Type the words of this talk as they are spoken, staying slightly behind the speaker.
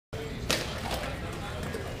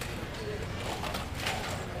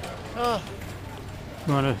Oh.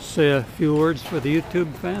 You want to say a few words for the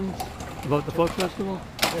YouTube fans about the folk festival?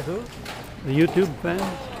 Who? The YouTube fans?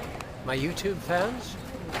 My YouTube fans?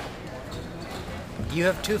 You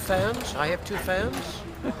have 2 fans? I have 2 fans?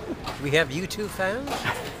 We have YouTube fans?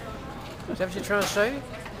 Is that what you're trying to say?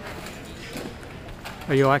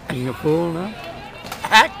 Are you acting a fool now?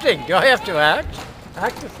 Acting? Do I have to act?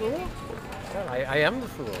 Act the fool? Well, I am the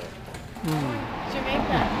fool.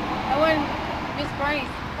 Jamaica. I won Miss Barney's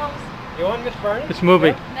post. You want Miss Barney? It's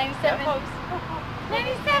moving. 97 posts.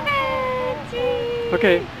 97! Gee.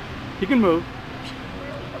 Okay, you can move.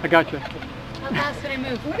 I got you. How fast can I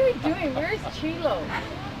move? What are we doing? Where's Chilo?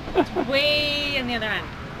 It's way on the other end.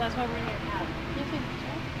 That's why we're in your cab.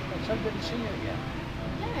 I didn't see you yet.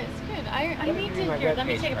 Yeah, it's good. I need to Here, let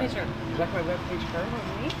me take a picture. Is that my webpage card?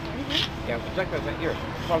 Yeah, is that my here?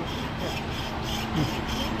 From here.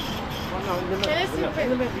 Oh, no, in the middle. In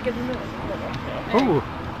the middle. You get in the middle. Oh,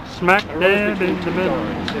 smack dab in the middle.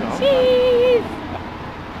 Cheese!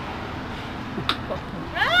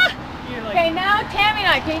 Okay, now Tammy and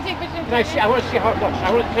I. Can you take a picture? Can I see? I want to see how it looks.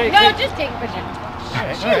 I want to take. No, just take a picture. All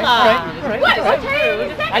right. What? It's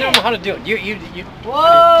okay. I don't know how to do it. You.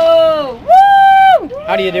 Whoa! Woo!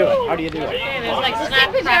 How do you do it? How do you do it? There's like Just take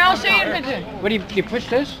a picture. I'll show you the picture. What do you push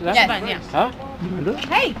this? Is that Yes. Fun, yeah. Huh?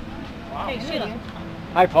 Hey. Hey, Sheila.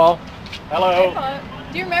 Hi, Paul. Hello.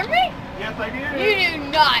 Do you remember me? Yes, I do. You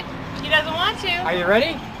do not. He doesn't want to. Are you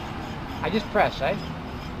ready? I just press, eh?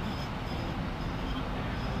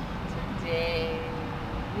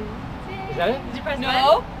 Is that it? Did you press No.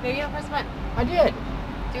 button? Maybe you have press button. I did.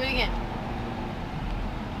 Do it again.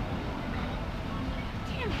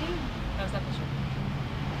 Damn, dude. That was that picture.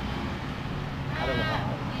 I don't know how.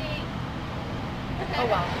 Oh,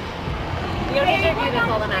 well. You don't need to do this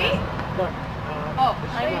all the night. Look. Oh,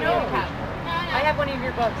 I know. I have one of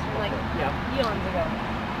your books from like eons ago.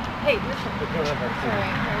 Hey, listen.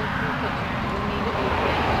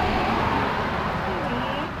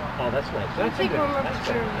 Oh, that's nice. That's a Take good. one more That's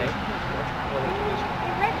picture. good. Okay.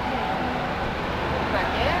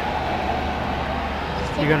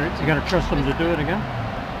 You gonna trust them to do it again?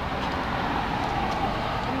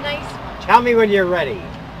 Nice one. Tell me when you're ready.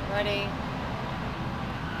 Ready?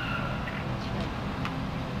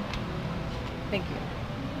 Thank you.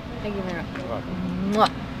 Thank you very much. You're welcome. Mwah.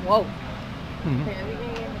 Whoa. Mhm. Okay, are we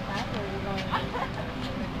going in the back or are we going?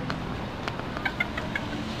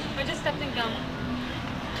 I just stepped in gum.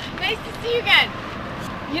 Nice to see you again.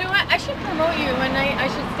 You know what? I should promote you one night. I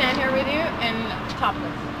should stand here with you and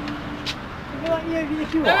topless. Well, yeah,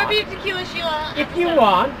 if you That would want. be Tequila Sheila. If you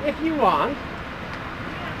want. If you want.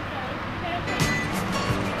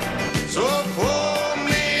 So for